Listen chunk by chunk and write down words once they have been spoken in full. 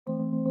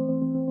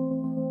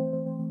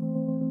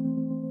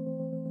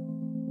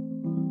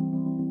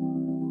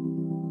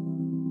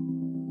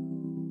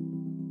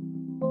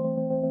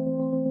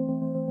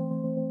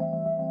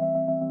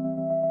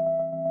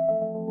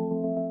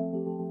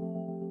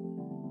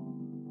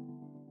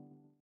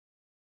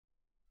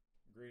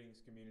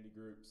Greetings, community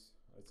groups.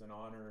 It's an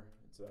honor,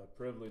 it's a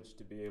privilege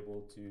to be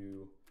able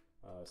to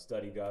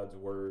study God's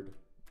Word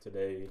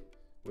today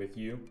with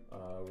you.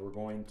 We're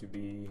going to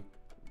be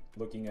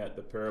looking at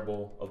the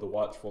parable of the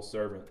watchful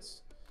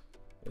servants.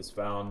 It's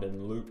found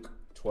in Luke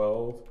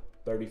 12,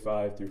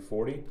 35 through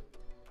 40.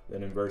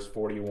 Then in verse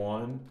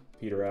 41,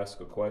 Peter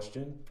asks a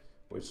question,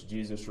 which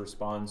Jesus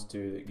responds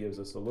to that gives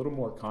us a little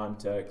more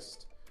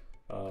context.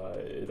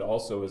 It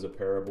also is a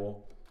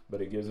parable,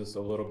 but it gives us a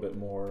little bit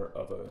more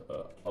of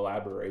a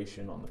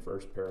elaboration on the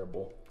first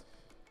parable.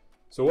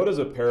 So what is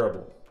a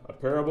parable? A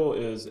parable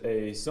is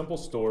a simple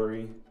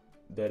story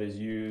that is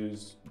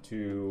used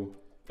to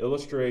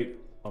illustrate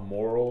a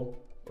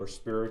moral or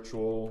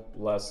spiritual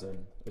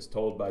lesson as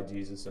told by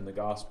Jesus in the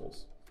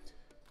Gospels.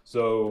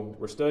 So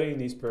we're studying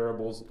these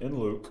parables in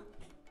Luke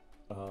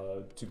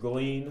to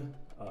glean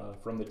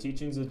from the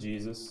teachings of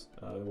Jesus,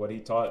 what he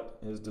taught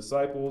his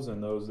disciples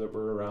and those that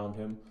were around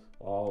him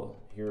while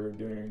here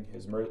during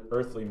his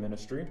earthly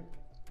ministry,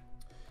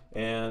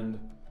 and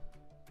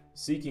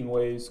seeking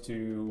ways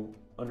to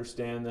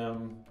understand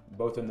them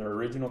both in their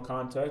original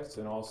context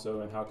and also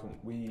in how can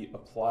we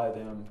apply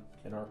them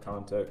in our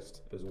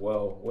context as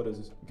well. What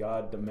does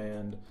God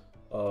demand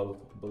of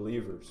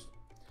believers?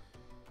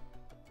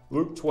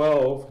 Luke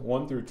 12,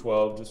 1 through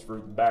 12, just for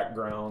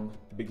background,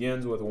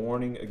 begins with a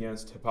warning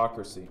against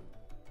hypocrisy.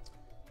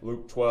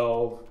 Luke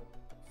 12,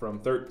 from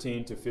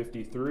 13 to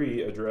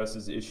 53,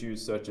 addresses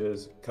issues such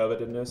as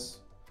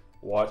covetousness,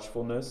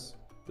 watchfulness,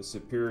 the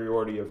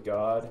superiority of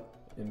God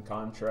in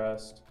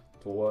contrast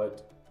to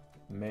what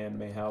man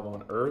may have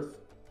on earth.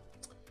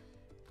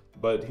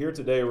 But here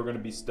today we're going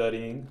to be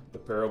studying the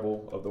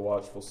parable of the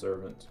watchful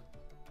servant.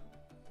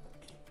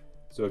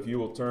 So if you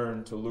will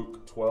turn to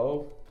Luke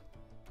 12,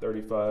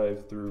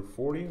 35 through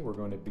 40, we're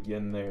going to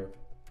begin there.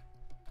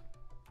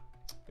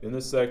 In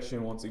this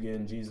section, once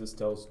again, Jesus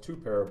tells two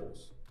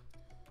parables.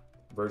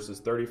 Verses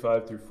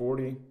 35 through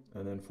 40,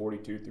 and then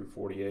 42 through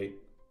 48.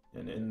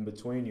 And in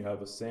between, you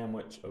have a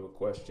sandwich of a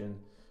question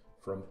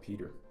from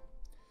Peter.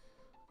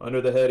 Under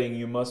the heading,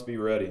 you must be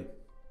ready.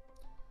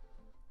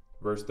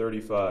 Verse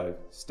 35,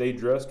 stay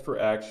dressed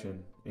for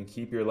action and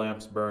keep your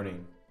lamps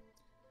burning.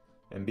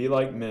 And be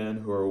like men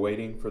who are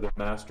waiting for their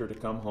master to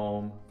come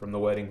home from the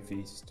wedding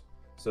feast,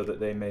 so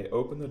that they may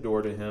open the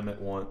door to him at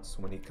once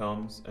when he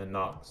comes and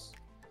knocks.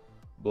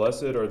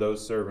 Blessed are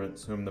those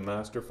servants whom the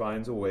master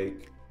finds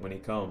awake when he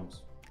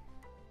comes.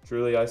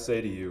 Truly I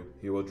say to you,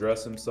 he will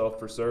dress himself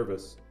for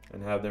service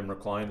and have them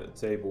recline at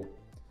the table,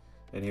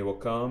 and he will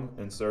come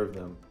and serve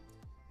them.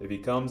 If he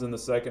comes in the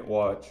second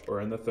watch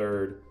or in the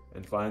third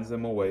and finds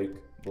them awake,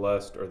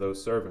 blessed are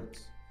those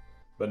servants.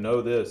 But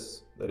know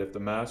this, that if the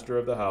master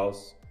of the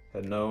house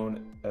had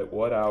known at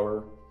what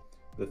hour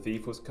the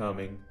thief was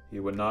coming, he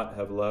would not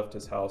have left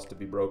his house to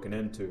be broken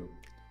into.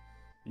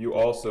 You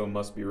also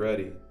must be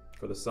ready,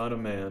 for the Son of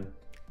Man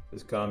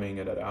is coming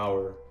at an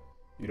hour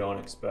you don't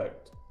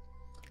expect.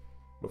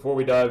 Before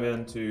we dive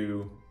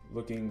into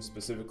looking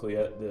specifically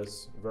at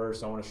this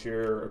verse, I want to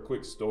share a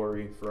quick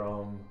story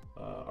from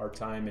our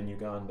time in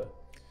Uganda.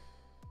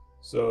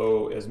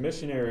 So as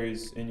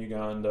missionaries in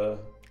Uganda,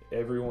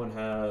 everyone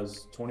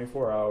has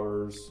 24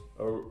 hours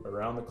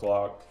around the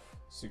clock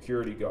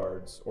security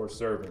guards or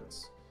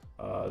servants.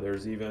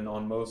 There's even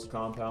on most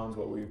compounds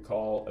what we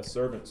call a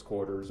servant's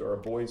quarters or a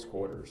boy's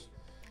quarters.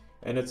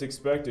 And it's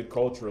expected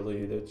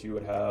culturally that you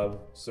would have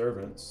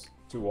servants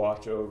to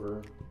watch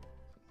over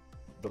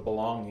the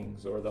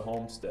belongings or the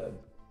homestead.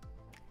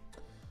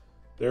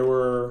 There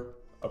were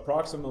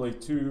approximately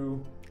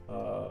two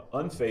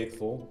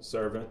unfaithful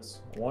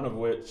servants, one of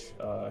which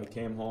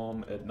came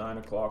home at 9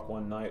 o'clock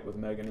one night with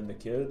Megan and the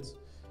kids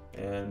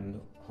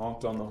and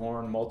honked on the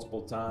horn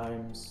multiple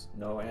times,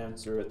 no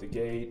answer at the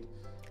gate.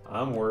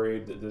 I'm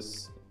worried that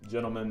this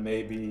gentleman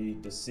may be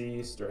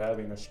deceased or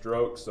having a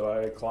stroke, so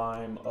I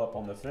climb up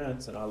on the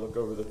fence and I look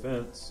over the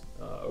fence,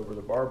 over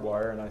the barbed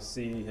wire, and I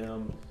see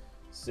him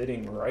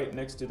sitting right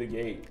next to the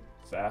gate,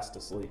 fast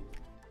asleep.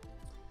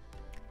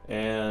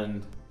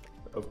 And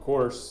of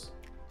course,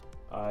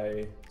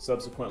 I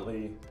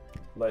subsequently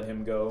let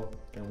him go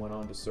and went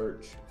on to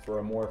search for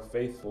a more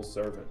faithful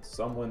servant,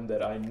 someone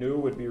that I knew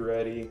would be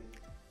ready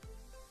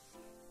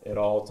at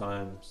all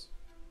times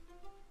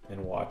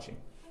and watching.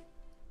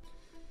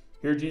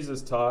 Here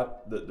Jesus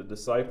taught that the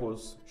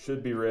disciples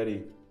should be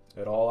ready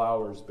at all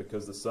hours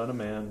because the Son of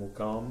Man will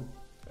come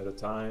at a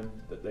time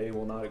that they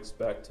will not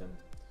expect him,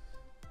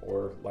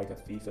 or like a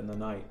thief in the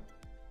night.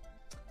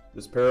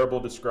 This parable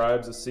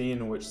describes a scene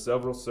in which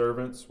several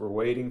servants were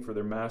waiting for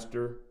their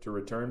master to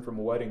return from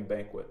a wedding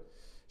banquet.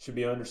 It should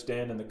be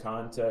understood in the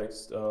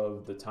context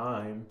of the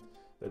time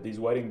that these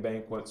wedding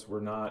banquets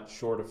were not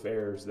short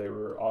affairs. They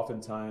were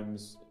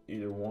oftentimes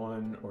either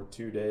 1 or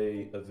 2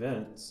 day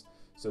events.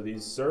 So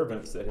these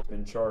servants that had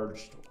been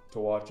charged to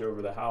watch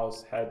over the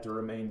house had to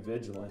remain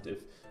vigilant.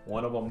 If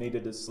one of them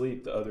needed to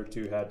sleep, the other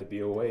two had to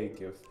be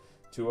awake. If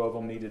two of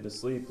them needed to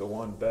sleep, the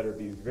one better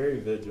be very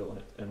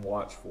vigilant and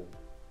watchful.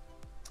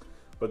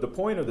 But the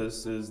point of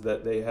this is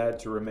that they had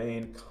to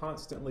remain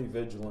constantly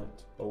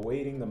vigilant,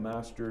 awaiting the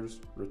master's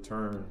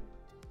return.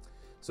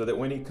 so that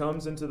when he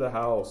comes into the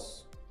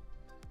house,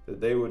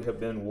 that they would have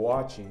been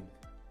watching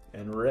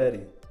and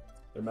ready.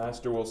 Their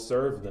master will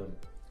serve them,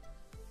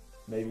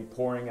 maybe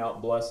pouring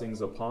out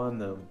blessings upon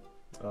them.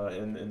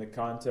 In the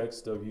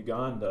context of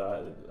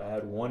Uganda, I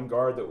had one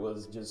guard that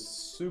was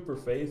just super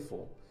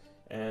faithful,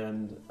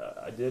 and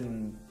I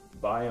didn't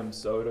buy him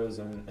sodas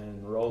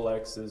and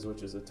Rolexes,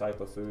 which is a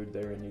type of food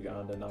there in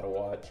Uganda, not a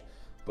watch.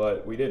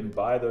 But we didn't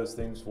buy those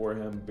things for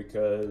him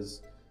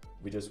because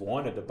we just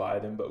wanted to buy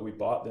them, but we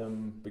bought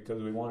them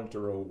because we wanted to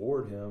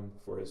reward him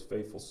for his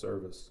faithful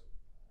service.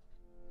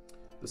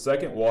 The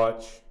second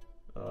watch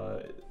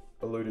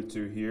alluded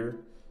to here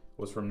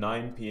was from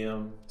 9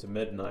 p.m. to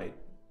midnight,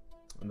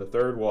 and the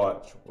third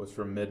watch was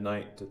from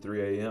midnight to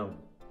 3 a.m.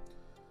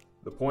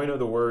 The point of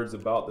the words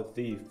about the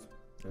thief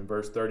in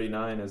verse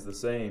 39 is the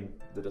same.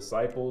 The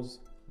disciples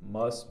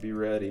must be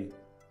ready,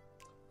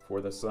 for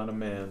the Son of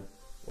Man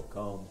will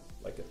come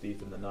like a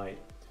thief in the night.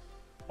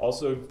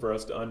 Also, for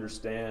us to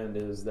understand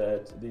is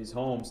that these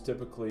homes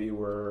typically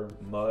were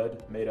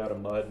made out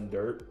of mud and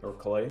dirt or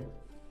clay,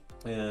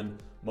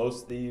 and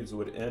most thieves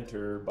would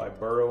enter by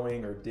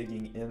burrowing or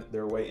digging in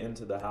their way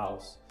into the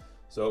house.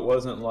 So it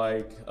wasn't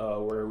like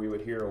where we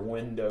would hear a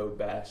window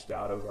bashed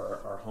out of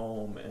our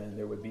home and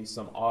there would be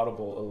some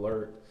audible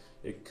alert.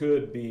 It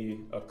could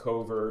be a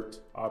covert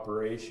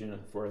operation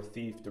for a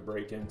thief to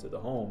break into the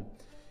home.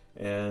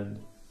 And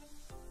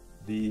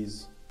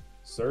these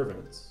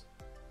servants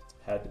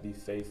had to be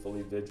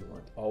faithfully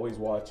vigilant, always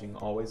watching,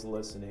 always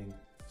listening,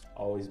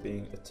 always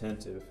being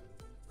attentive,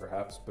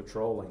 perhaps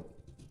patrolling.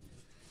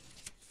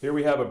 Here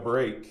we have a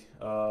break.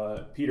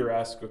 Peter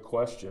asks a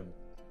question.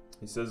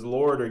 He says,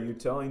 "Lord, are you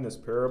telling this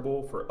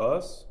parable for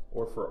us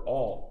or for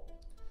all?"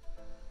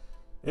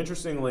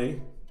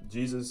 Interestingly,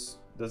 Jesus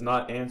does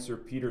not answer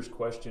Peter's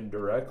question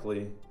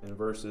directly in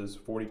verses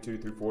 42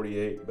 through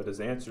 48, but his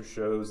answer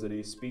shows that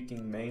he's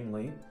speaking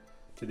mainly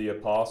to the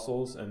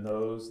apostles and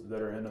those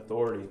that are in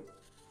authority.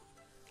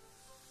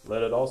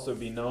 Let it also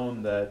be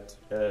known that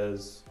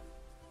as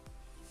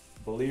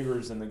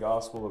believers in the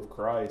gospel of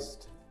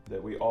Christ,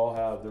 that we all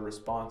have the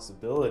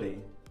responsibility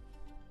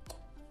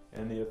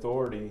and the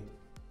authority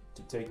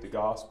to take the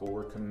gospel.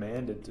 We're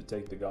commanded to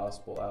take the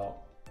gospel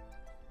out.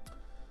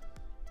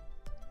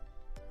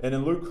 And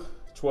in Luke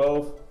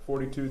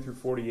 12:42 through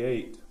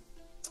 48,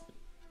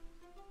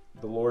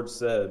 the Lord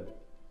said,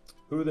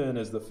 "Who then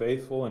is the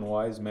faithful and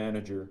wise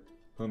manager,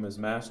 whom his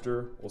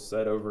master will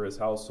set over his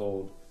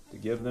household, to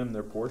give them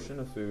their portion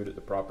of food at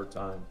the proper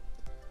time?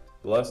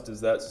 Blessed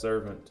is that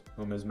servant,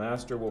 whom his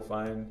master will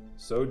find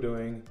so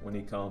doing when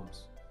he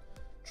comes.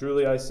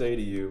 Truly I say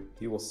to you,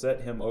 he will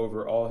set him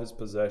over all his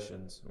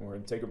possessions." And we're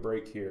going to take a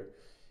break here.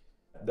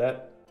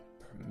 That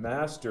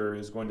master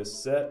is going to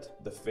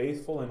set the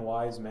faithful and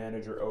wise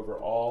manager over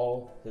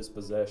all his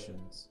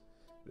possessions.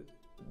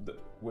 The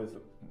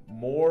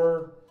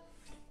more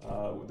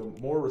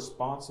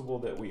responsible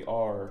that we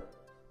are,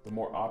 the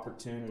more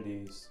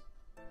opportunities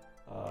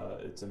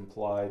it's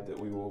implied that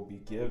we will be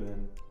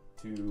given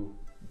to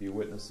be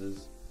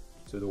witnesses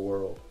to the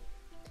world.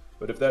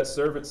 But if that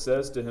servant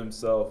says to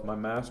himself, "My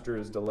master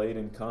is delayed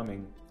in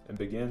coming," and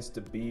begins to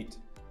beat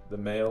the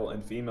male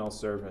and female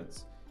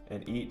servants,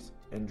 and eat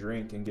and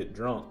drink and get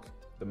drunk,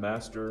 the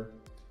master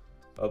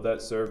of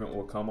that servant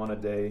will come on a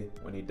day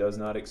when he does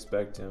not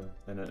expect him,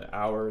 and an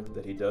hour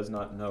that he does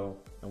not know,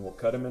 and will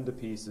cut him into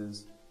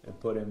pieces and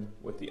put him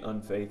with the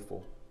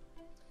unfaithful.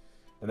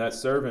 And that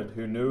servant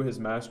who knew his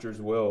master's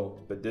will,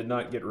 but did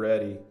not get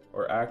ready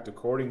or act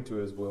according to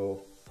his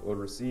will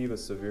receive a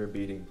severe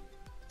beating.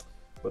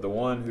 But the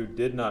one who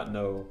did not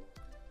know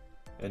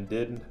and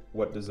did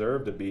what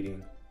deserved a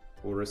beating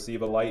will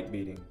receive a light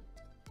beating.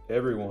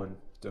 Everyone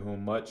to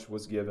whom much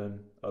was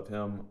given, of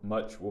him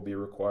much will be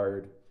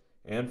required,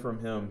 and from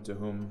him to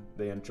whom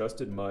they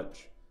entrusted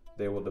much,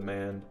 they will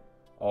demand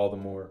all the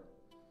more.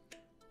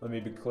 Let me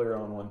be clear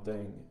on one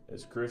thing.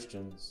 As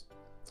Christians,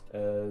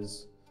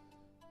 as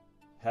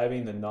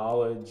having the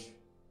knowledge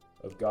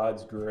of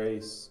God's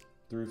grace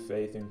through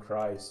faith in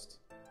Christ,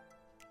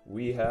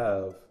 we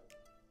have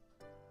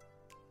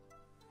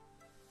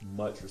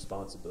much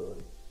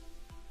responsibility.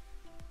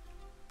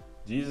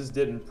 Jesus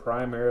didn't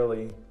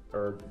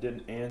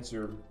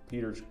answer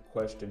Peter's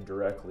question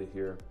directly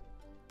here.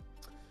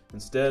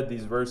 Instead,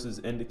 these verses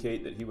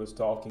indicate that he was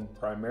talking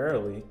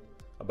primarily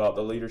about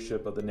the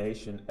leadership of the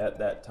nation at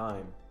that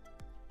time.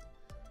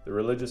 The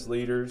religious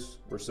leaders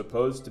were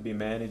supposed to be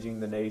managing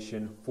the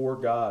nation for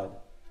God,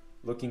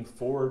 looking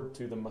forward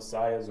to the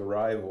Messiah's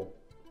arrival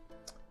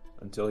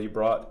until he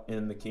brought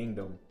in the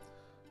kingdom.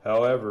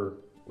 However,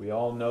 we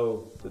all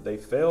know that they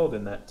failed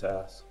in that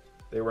task.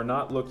 They were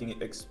not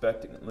looking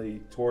expectantly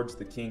towards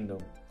the kingdom.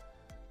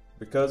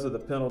 Because of the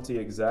penalty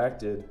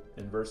exacted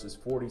in verses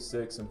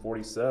 46 and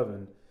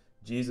 47,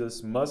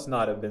 Jesus must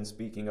not have been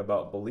speaking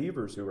about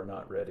believers who were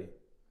not ready.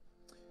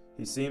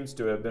 He seems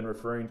to have been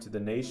referring to the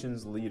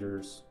nation's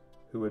leaders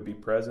who would be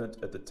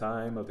present at the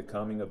time of the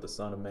coming of the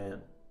Son of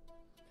Man.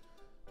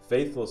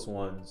 Faithless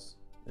ones,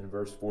 in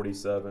verse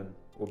 47,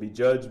 will be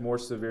judged more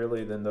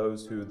severely than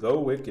those who, though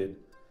wicked,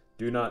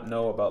 do not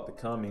know about the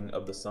coming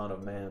of the Son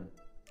of Man.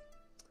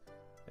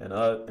 And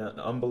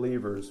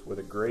unbelievers with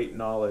a great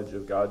knowledge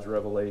of God's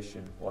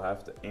revelation will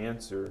have to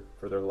answer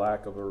for their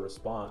lack of a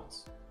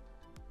response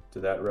to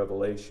that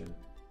revelation.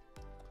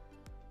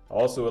 I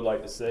also would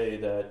like to say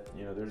that,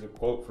 there's a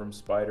quote from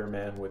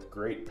Spider-Man, "With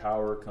great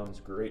power comes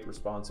great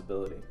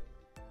responsibility."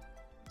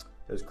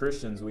 As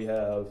Christians, we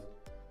have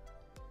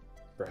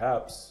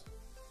perhaps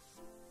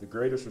the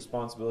greatest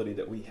responsibility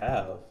that we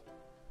have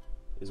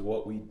is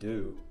what we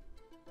do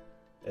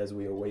as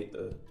we await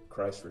the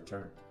Christ's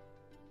return,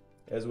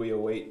 as we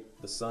await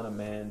the Son of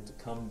Man to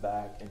come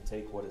back and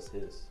take what is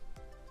his.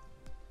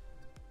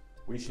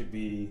 We should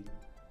be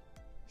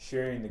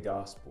sharing the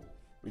gospel.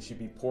 We should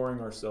be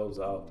pouring ourselves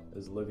out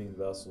as living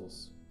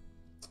vessels,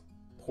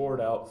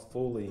 poured out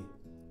fully,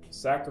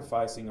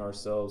 sacrificing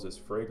ourselves as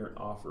fragrant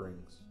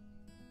offerings.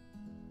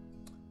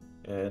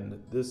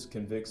 And this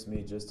convicts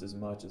me just as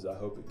much as I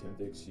hope it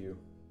convicts you.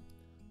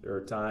 There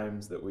are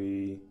times that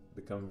we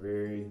become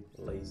very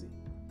lazy.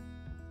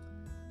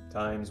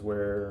 Times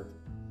where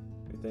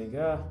we think,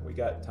 we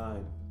got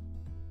time.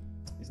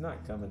 He's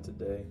not coming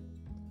today.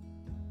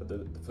 But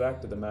the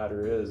fact of the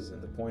matter is,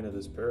 and the point of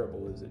this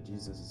parable is that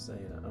Jesus is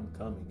saying, I'm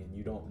coming and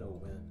you don't know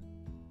when.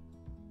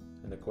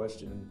 And the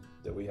question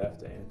that we have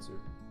to answer,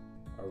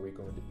 are we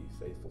going to be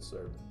faithful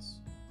servants?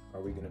 Are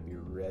we going to be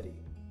ready?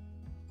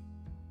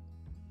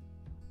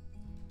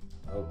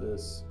 I hope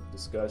this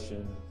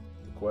discussion,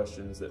 the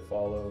questions that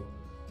follow,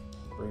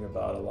 bring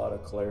about a lot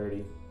of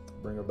clarity,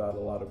 bring about a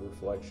lot of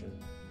reflection,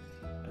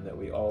 and that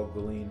we all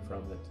glean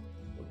from it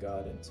what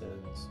God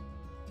intends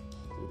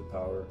through the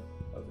power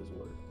of his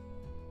word.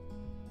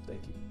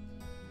 Thank you.